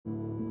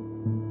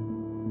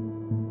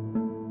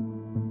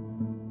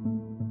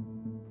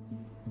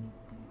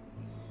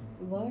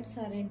Words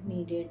aren't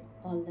needed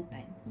all the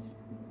times.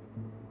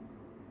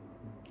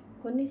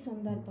 కొన్ని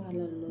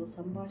సందర్భాలలో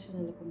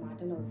సంభాషణలకు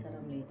మాటలు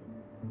అవసరం లేదు.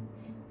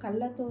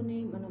 కళ్ళతోనే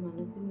మనం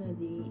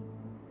అనుకున్నది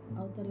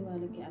అవతలి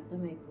వాళ్ళకి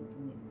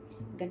అర్థమైపోతుంది.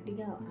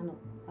 గట్టిగా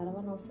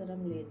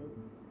అరవనవసరం లేదు.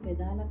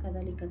 పెదాల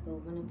కదలికతో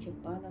మనం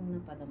చెప్పాలన్న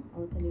పదం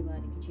అవతలి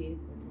వారికి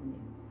చేరిపోతుంది.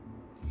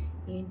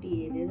 ఏంటి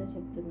ఏదేదో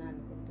చెప్తున్నా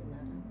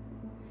అనుకుంటున్నారా?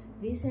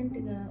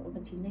 రీసెంట్గా ఒక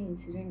చిన్న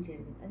ఇన్సిడెంట్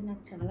జరిగింది. అది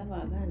నాకు చాలా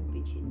బాగా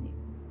అనిపించింది.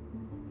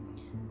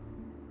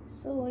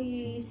 సో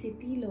ఈ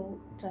సిటీలో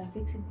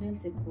ట్రాఫిక్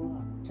సిగ్నల్స్ ఎక్కువ,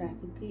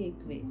 ట్రాఫిక్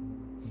ఎక్కువే.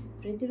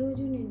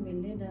 ప్రతిరోజు నేను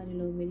వెళ్ళే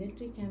దారిలో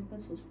మిలిటరీ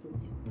క్యాంపస్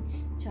వస్తుంది.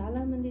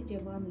 చాలామంది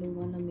జవాన్లు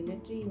వాళ్ళ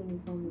మిలిటరీ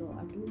యూనిఫామ్లో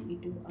అటు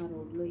ఇటు ఆ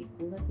రోడ్లో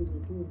ఎక్కువగా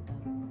తిరుగుతూ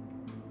ఉంటారు.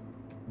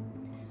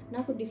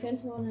 నాకు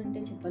డిఫెన్స్ వాల్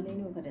అంటే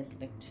చెప్పలేని ఒక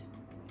రెస్పెక్ట్.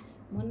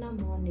 మొన్న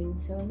మార్నింగ్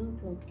 7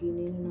 o'clockకి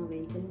నేను నా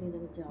వెహికల్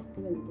మీద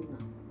జాబ్కి వెళ్తున్నా.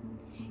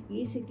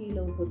 ఈ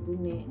సిటీలో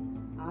పొద్దున్నే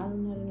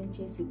 6:30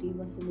 నుంచే సిటీ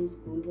బస్సులు,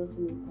 స్కూల్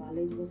బస్సులు,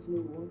 కాలేజ్ బస్సులు,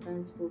 ఓన్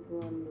ట్రాన్స్పోర్ట్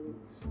వాళ్ళు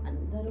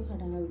అందరూ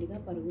హడావిడిగా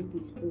పరుగులు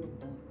తీస్తూ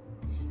ఉంటారు.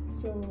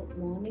 సో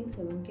మార్నింగ్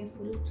 7కే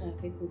ఫుల్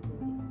ట్రాఫిక్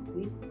ఉంటుంది,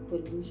 విత్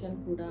పొల్యూషన్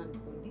కూడా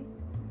అనుకోండి.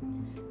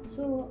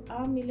 సో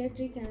ఆ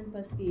మిలిటరీ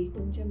క్యాంపస్కి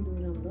కొంచెం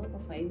దూరంలో ఒక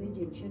 5-way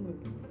జంక్షన్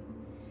ఉంటుంది.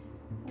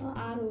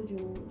 ఆ రోజు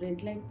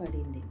రెడ్ లైట్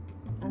పడింది.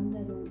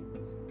 అందరూ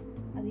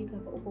అది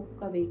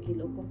ఒక్కొక్క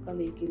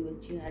వెహికల్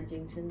వచ్చి ఆ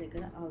జంక్షన్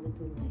దగ్గర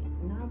ఆగుతున్నాయి.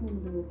 నా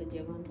ముందు ఒక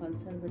జవాన్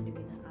పల్సర్ బండి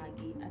మీద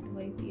ఆగి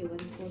అటువైపు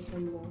ఎవరి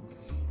కోసమో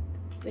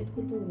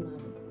వెతుకుతూ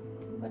ఉన్నారు.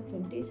 ఒక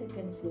 20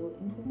 secondsలో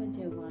ఇంకొక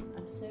జవాన్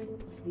అటు సైడ్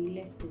ఒక ఫ్రీ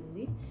లెఫ్ట్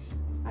ఉంది,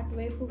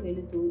 అటువైపు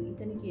వెళుతూ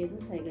ఇతనికి ఏదో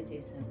సైగ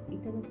చేశాడు.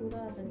 ఇతను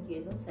కూడా అతనికి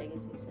ఏదో సైగ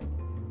చేశాడు.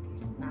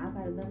 నాకు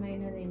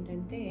అర్థమైనది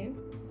ఏంటంటే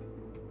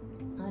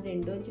ఆ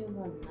రెండో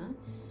జవాన్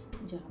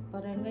జాబ్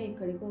పరంగా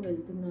ఎక్కడికో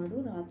వెళ్తున్నాడు,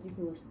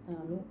 రాత్రికి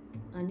వస్తాను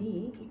అని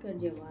ఇక్కడ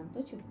జవాన్తో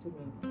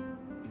చెప్తున్నాడు.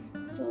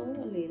 సో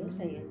వాళ్ళు ఏదో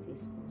సైగలు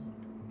చేసుకున్నారు.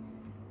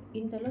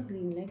 ఇంతలో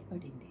గ్రీన్ లైట్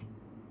పడింది.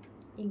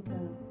 ఇంకా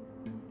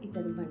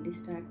ఇతను బండి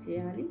స్టార్ట్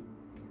చేయాలి.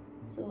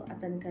 సో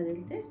అతను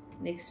కదిలితే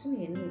నెక్స్ట్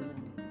నేను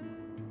వెళ్ళాలి.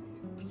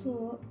 సో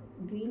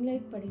గ్రీన్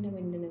లైట్ పడిన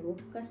వెంటనే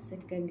ఒక్క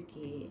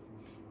సెకండ్కి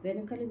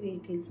వెనకలి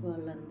వెహికల్స్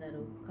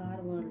వాళ్ళందరూ,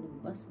 కార్ వాళ్ళు,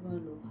 బస్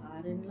వాళ్ళు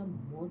హారన్ల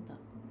మోత.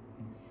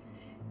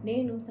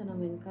 నేను తన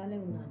వెనకాలే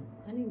ఉన్నాను,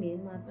 కానీ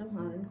నేను మాత్రం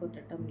హారన్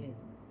కొట్టడం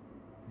లేదు.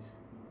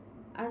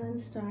 అతను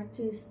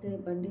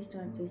బండి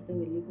స్టార్ట్ చేస్తే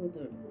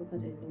వెళ్ళిపోతాడు. ఒక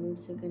 2-3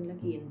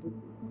 సెకండ్లకి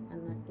ఎందుకు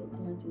అన్నట్టు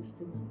అలా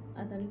చూస్తున్నాను.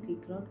 అతను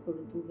కిక్ అవుట్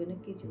కొడుతూ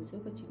వెనక్కి చూసి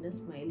ఒక చిన్న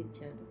స్మైల్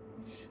ఇచ్చాడు.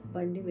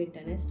 బండి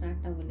వెంటనే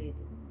స్టార్ట్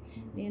అవ్వలేదు.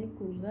 నేను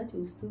కూల్గా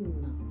చూస్తూ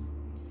ఉన్నా.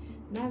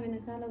 నా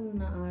వెనకాల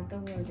ఉన్న ఆటో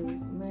వాడు,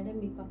 మేడం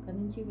ఈ పక్క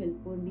నుంచి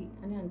వెళ్ళిపోండి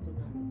అని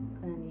అంటున్నాడు.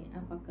 కానీ ఆ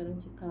పక్క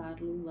నుంచి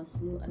కార్లు,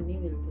 బస్సులు అన్నీ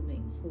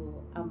వెళ్తున్నాయి. సో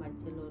ఆ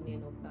మధ్యలో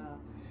నేను ఒక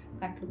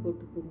కట్లు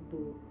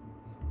కొట్టుకుంటూ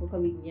ఒక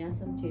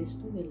విన్యాసం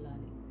చేస్తూ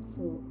వెళ్ళాలి.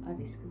 సో ఆ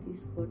రిస్క్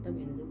తీసుకోవటం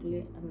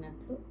ఎందుకులే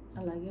అన్నట్లు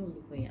అలాగే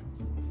ఉండిపోయా.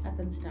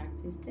 అతను స్టార్ట్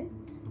చేస్తే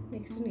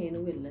నెక్స్ట్ నేను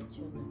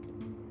వెళ్ళొచ్చు అన్నట్టు.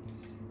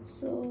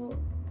 సో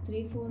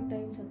 3-4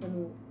 times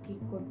అతను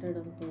కిక్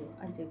కొట్టడంతో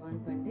ఆ జవాన్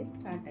బండి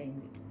స్టార్ట్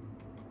అయింది.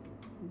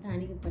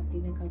 దానికి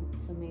పట్టిన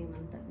సమయం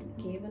అంతా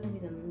కేవలం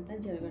ఇదంతా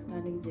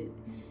జరగటానికి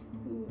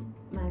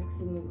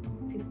మ్యాక్సిమం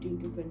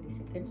 15-20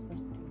 seconds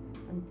పడుతుంది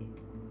అంతే.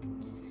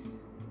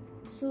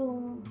 సో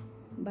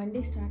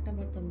బండి స్టార్ట్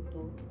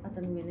అవ్వడంతో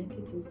అతను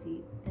వెనక్కి చూసి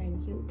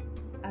థ్యాంక్ యూ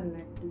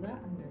అన్నట్టుగా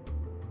అన్నాడు.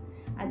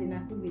 అది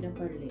నాకు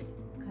వినపడలేదు,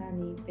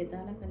 కానీ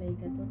పెదాల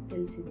కలయికతో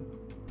తెలిసింది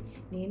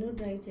నేను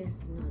డ్రైవ్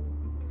చేస్తున్నాను.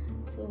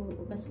 సో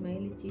ఒక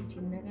స్మైల్ ఇచ్చి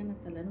చిన్నగా నా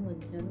తలను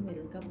వంచాను,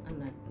 వెల్కమ్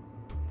అన్నట్టు.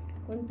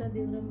 కొంత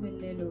దూరం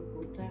వెళ్ళేలోపు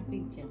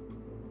ట్రాఫిక్ జామ్,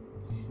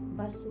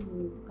 బస్సులు,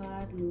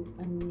 కార్లు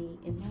అన్నీ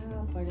ఎలా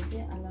పడితే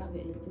అలా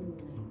వెళుతూ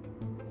ఉన్నాయి.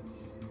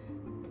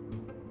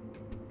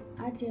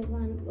 ఆ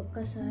జవాన్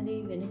ఒక్కసారి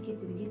వెనక్కి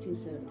తిరిగి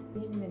చూశాడు.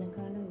 నేను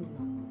వెనకాల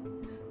ఉన్నా.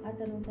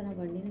 అతను తన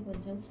బండిని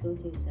కొంచెం స్లో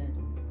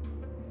చేశాడు.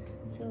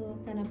 సో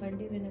తన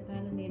బండి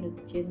వెనకాల నేను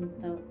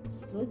వచ్చేంత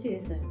స్లో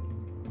చేశాడు.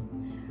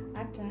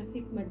 ఆ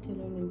ట్రాఫిక్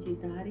మధ్యలో నుంచి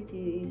దారి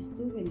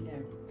చేస్తూ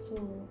వెళ్ళాడు. సో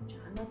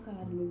చాలా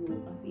కార్లు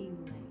అవి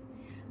ఉన్నాయి.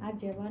 ఆ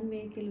జవాన్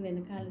వెహికల్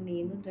వెనకాల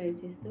నేను డ్రైవ్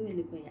చేస్తూ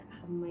వెళ్ళిపోయా.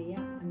 అమ్మయ్య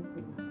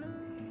అనుకున్నా.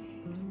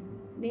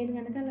 నేను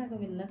కనుక అలాగ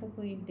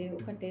వెళ్ళకపోయింటే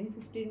ఒక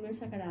 10-15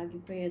 minutes అక్కడ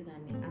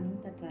ఆగిపోయేదాన్ని,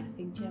 అంత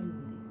ట్రాఫిక్ జామ్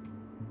ఉంది.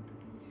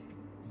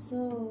 సో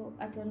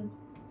అతను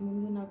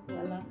ముందు నాకు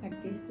అలా కట్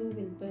చేస్తూ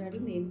వెళ్ళిపోయాడు,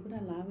 నేను కూడా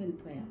అలా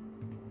వెళ్ళిపోయా.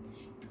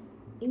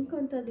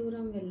 ఇంకొంత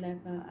దూరం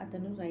వెళ్ళాక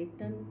అతను రైట్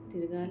టర్న్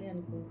తిరగాలి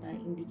అనుకుంటా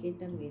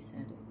ఇండికేటర్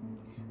వేశాడు.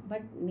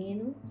 బట్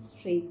నేను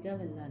స్ట్రైట్గా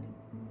వెళ్ళాలి.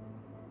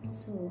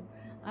 సో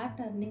ఆ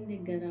టర్నింగ్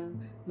దగ్గర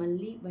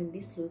మళ్ళీ బండి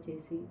స్లో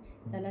చేసి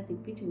తల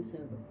తిప్పి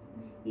చూశాడు.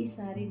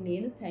 ఈసారి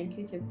నేను థ్యాంక్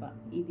యూ చెప్పా.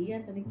 ఇది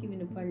అతనికి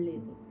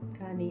వినపడలేదు,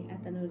 కానీ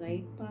అతను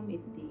రైట్ పామ్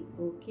ఎత్తి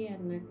ఓకే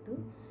అన్నట్టు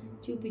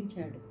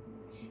చూపించాడు.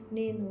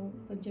 నేను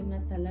కొంచెం నా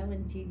తల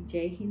వంచి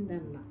జై హింద్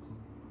అన్నా.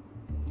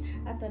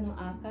 అతను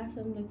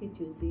ఆకాశంలోకి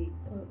చూసి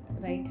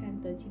రైట్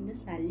హ్యాండ్తో చిన్న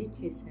సాల్యూట్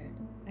చేశాడు.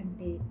 అంటే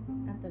అంటే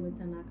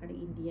అతను అక్కడ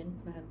ఇండియన్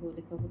ఫ్లాగో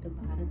లేకపోతే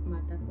భారత్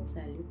మాతకు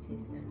సాల్యూట్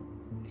చేశాడు.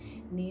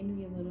 నేను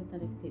ఎవరో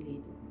తనకు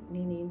తెలియదు,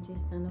 నేనేం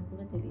చేస్తానో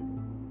కూడా తెలియదు.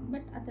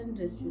 బట్ అతని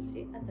డ్రెస్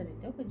చూసి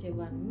అతనైతే ఒక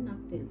జవాన్ అని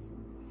నాకు తెలుసు.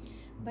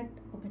 బట్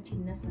ఒక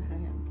చిన్న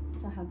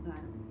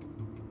సహకారం,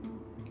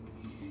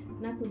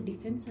 నాకు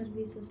డిఫెన్స్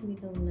సర్వీసెస్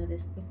మీద ఉన్న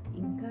రెస్పెక్ట్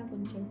ఇంకా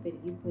కొంచెం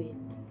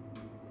పెరిగిపోయింది.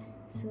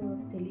 సో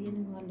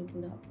తెలియని వాళ్ళు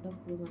కూడా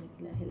అప్పుడప్పుడు మనకి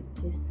ఇలా హెల్ప్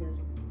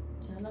చేస్తారు,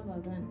 చాలా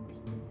బాగా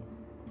అనిపిస్తుంది.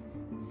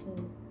 సో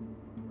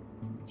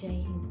జై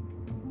హింద్,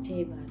 జై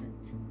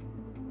భారత్.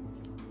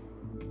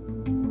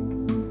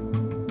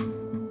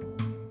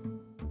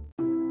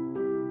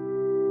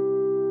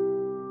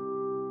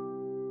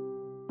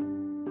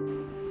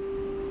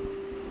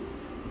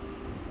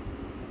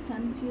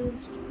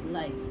 కన్ఫ్యూజ్డ్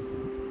లైఫ్,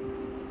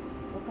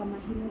 ఒక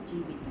మహిళ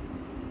జీవితం.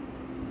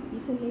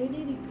 If a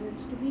lady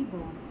regrets to be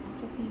born as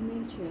a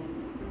female child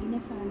in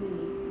a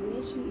family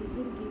where she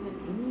isn't given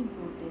any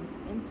importance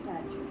and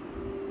stature,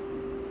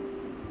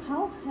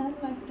 how her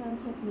life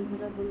turns out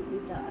miserable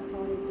with the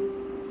authorities,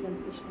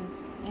 selfishness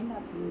and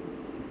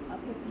abuses of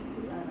the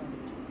people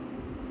around.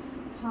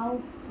 How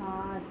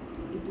hard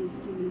it is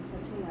to live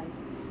such a life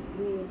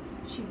where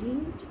she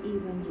didn't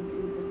even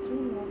receive the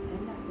true love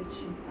and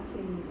affection of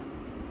anyone,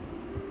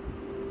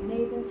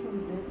 neither from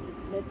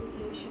blood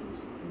relations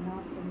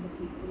nor from the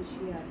people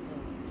she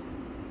adored.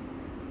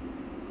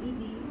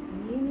 ఇది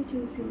నేను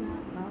చూసిన,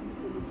 నాకు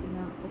తెలిసిన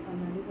ఒక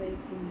నడి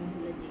వయసు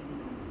మహిళ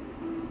జీవితం.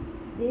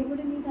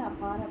 దేవుడి మీద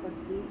అపార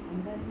భక్తి,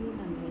 అందరినీ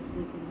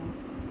నమ్మేసే గుణం,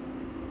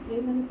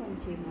 ప్రేమను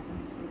పంచే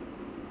మనస్సు.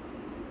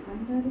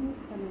 అందరూ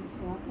తన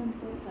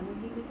స్వార్థంతో తన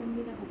జీవితం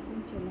మీద హక్కుం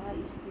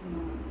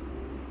చెలాయిస్తున్నారు.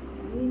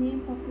 నేనేం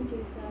తప్పు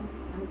చేశాను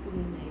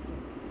అనుకునే నైజం.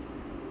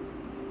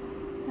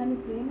 తను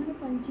ప్రేమను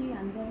పంచి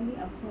అందరినీ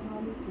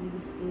అవసరాలు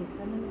తీరిస్తే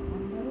తనను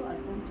అందరూ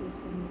అర్థం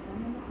చేసుకుని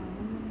తనను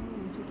ఆనందంగా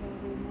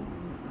ఉంచుతారేమో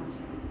అన్న ఆశ.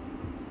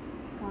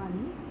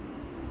 కానీ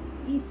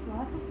ఈ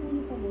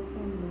స్వార్థపూరిత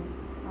లోకంలో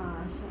ఆ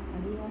ఆశ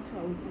అడియాశ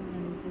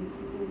అవుతుందని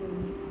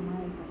తెలుసుకోలేని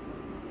అమాయకత్వం.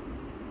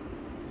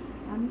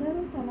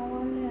 అందరూ తన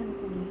వాళ్ళే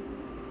అనుకుని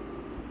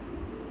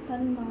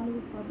తను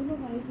 4 పదుల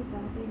వయసు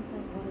దాటేంత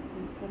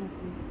వరకు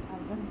తనకు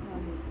అర్థం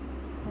కాలేదు.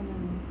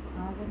 తనను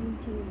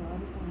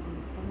ఆదరించేవారు కానీ,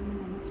 తనను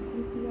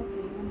మనస్ఫూర్తిగా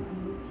ప్రేమను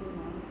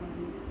అందించేవారు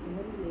కానీ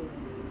ఎవరు లేరు.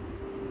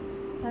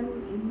 తను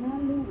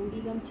ఇన్నాళ్ళు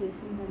ఊడిగం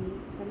చేసిందని,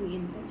 తను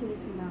ఎంత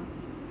చేసినా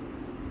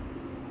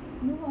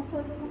నువ్వు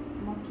అసలు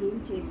మాకేం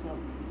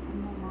చేశావు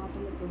అన్న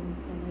మాటలతో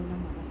ముఖ్యమైన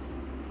మనస్సు.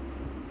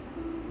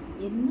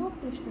 ఎన్నో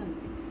ప్రశ్నలు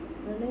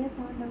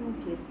ప్రళయతాండవం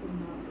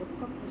చేస్తున్న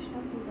ఒక్క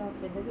ప్రశ్న కూడా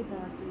పెదవి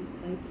దాటి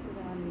బయటకు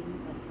రాలేని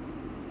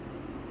పరిస్థితి.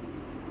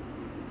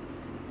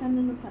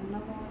 తనను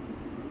కన్నవాడు,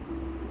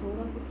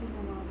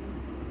 తోడబుట్టినవాడు,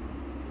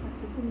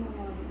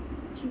 కట్టుకున్నవాడు,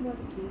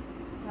 చివరికి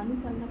తను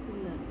కన్న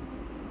పిల్లలు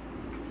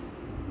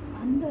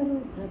అందరూ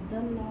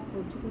గ్రద్దల్లా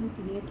పొడుచుకొని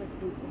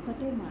తినేటట్టు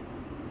ఒకటే మాట,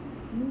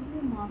 నువ్వు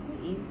మాకు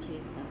ఏం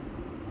చేశావు,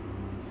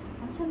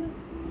 అసలు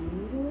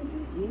ఏ రోజు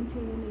ఏం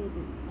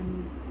చేయలేదు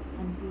అని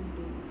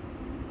అనుకుంటూ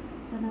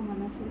తన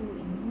మనసులో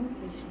ఎన్నో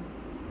ప్రశ్నలు,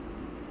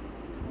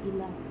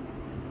 ఇలా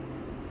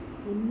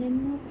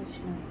ఎన్నెన్నో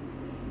ప్రశ్నలు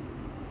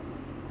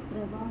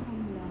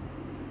ప్రవాహంలా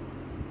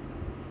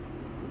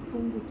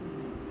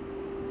పొంగుతున్నాయి.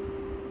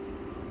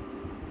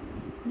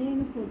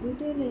 నేను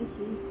పొద్దుటే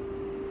లేచి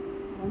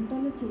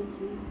వంటలు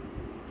చేసి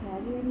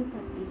క్యారియర్లు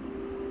కట్టి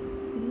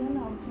పిల్లల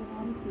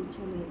అవసరాలు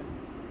తీర్చలేదా,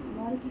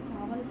 వారికి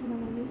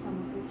కావలసినవన్నీ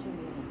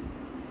సమకూర్చలేదా,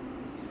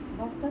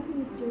 భర్తకు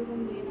ఉద్యోగం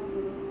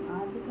లేనప్పుడు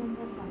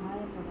ఆర్థికంగా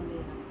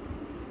సహాయపడలేదా,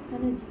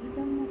 తన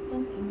జీవితం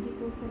మొత్తం ఇంటి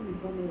కోసం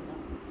ఇవ్వలేదా,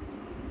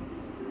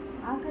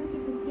 ఆఖరికి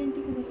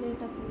పుట్టింటికి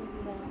వెళ్ళేటప్పుడు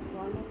కూడా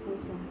వాళ్ళ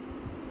కోసం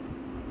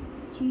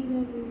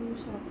చీరలు,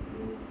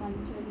 షర్ట్లు,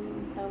 పంచలు,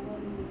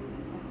 టవలు,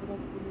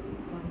 అప్పుడప్పుడు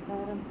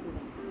బంగారం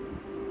కూడా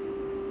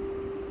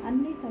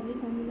అన్నీ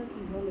తల్లిదండ్రులకు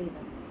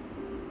ఇవ్వలేదా,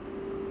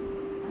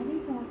 అది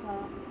కాక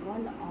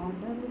వాళ్ళ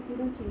ఆర్డర్లు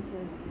కూడా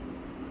చేసేవారు,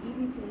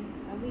 ఇవితే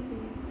అవితే.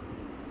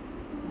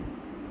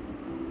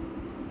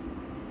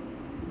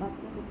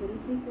 భర్తకు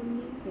తెలిసి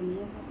కొన్ని,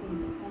 తెలియక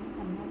కొన్ని, తన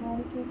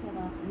కన్నవారికే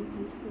కదా అని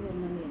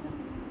తీసుకువెళ్ళలేదా,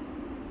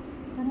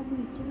 తనకు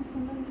ఇచ్చిన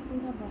ఫోన్లని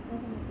కూడా భర్త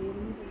తన పేరు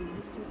మీద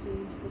రిజిస్టర్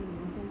చేయించుకుని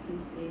మోసం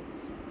చేస్తే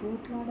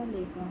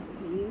పోట్లాడలేక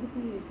ఒక ఏడుపు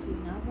ఏడ్చి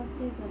నా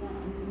భర్తే కదా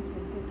అని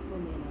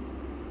సరిపెట్టుకోలేదా,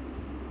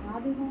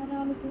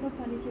 ఆదివారాలు కూడా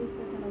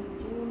పనిచేస్తే తన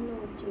ఉద్యోగంలో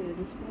వచ్చే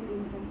అడిషనల్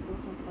ఇన్కమ్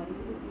కోసం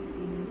పరుగులు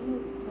తీసి నెలలో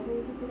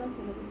ఒక్కరోజు కూడా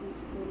సెలవు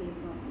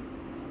తీసుకోలేక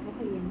ఒక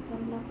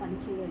యంత్రంలా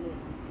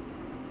పనిచేయలేదా,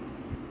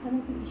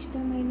 తనకు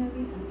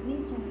ఇష్టమైనవి అన్నీ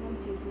త్యాగం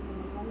చేసి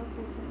తన వాళ్ళ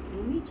కోసం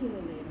ఏమీ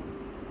చేయలేదా.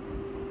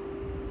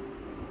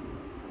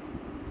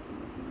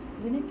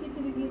 వెనక్కి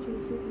తిరిగి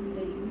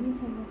చూసుకుంటే ఇన్ని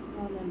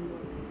సంవత్సరాలలో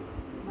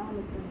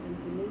 4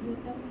 గంటలకు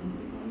లేయటం,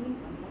 ఇంటి పని,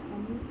 వంట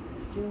పని,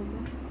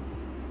 ఉద్యోగం,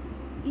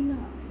 ఇలా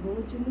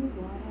రోజులు,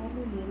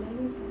 వారాలు,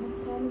 నెలలు,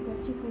 సంవత్సరాలు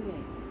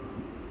గడిచిపోయాయి.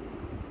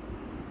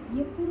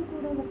 ఎప్పుడు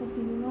కూడా ఒక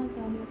సినిమా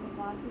కానీ, ఒక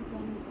పార్కు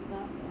కానీ, ఒక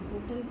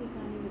హోటల్కి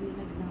కానీ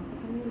వెళ్ళిన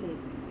జ్ఞాపకమే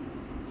లేదు.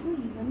 సో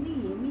ఇవన్నీ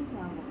ఏమీ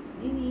కావా,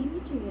 నేను ఏమీ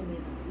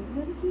చేయలేదా,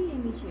 ఎవరికీ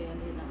ఏమీ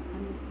చేయలేదా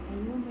అని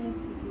అయోమయ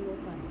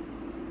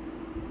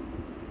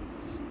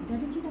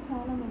గడిచిన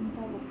కాలం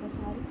అంతా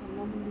ఒక్కసారి కళ్ళ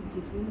ముందు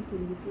గిర్రును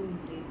తిరుగుతూ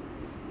ఉంటే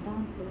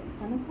దాంట్లో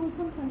తన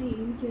కోసం తను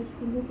ఏం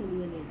చేసుకుందో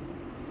తెలియలేదు.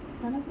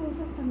 తన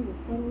కోసం తను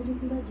ఒక్కరోజు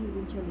కూడా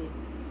జీవించలేదు.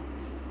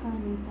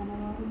 కానీ తన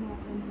వారు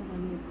మాత్రం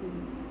తనని ఎప్పుడు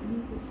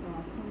నీకు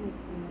స్వార్థం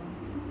ఎక్కువ,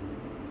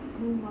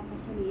 నువ్వు మాకు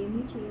అసలు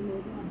ఏమీ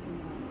చేయలేదు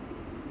అంటున్నారు.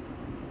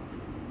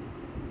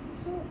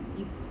 సో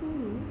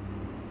ఇప్పుడు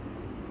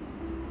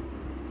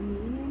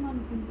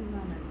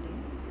నేనేమనుకుంటున్నానంటే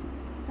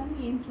తను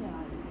ఏం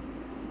చేయాలి,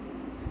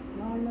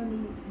 వాళ్ళని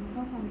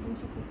ఇంకా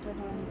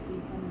సంతోషపెట్టడానికి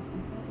తను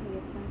ఇంకా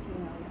ప్రయత్నం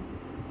చేయాలా,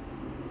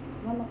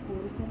 వాళ్ళ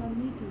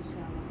కోరికలన్నీ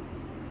తీర్చాలా,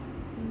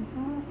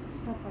 ఇంకా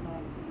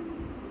ఇష్టపడాలి,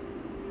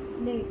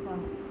 లేక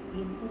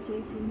ఎంత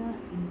చేసినా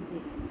ఇంతే,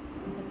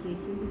 ఇంకా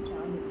చేసింది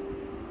చాలు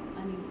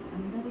అని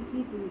అందరికీ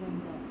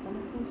దూరంగా తన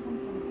కోసం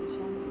తన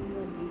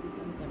ప్రశాంతంగా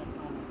జీవితం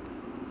గడపాలి.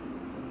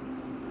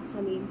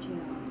 అసలు ఏం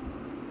చేయాలి?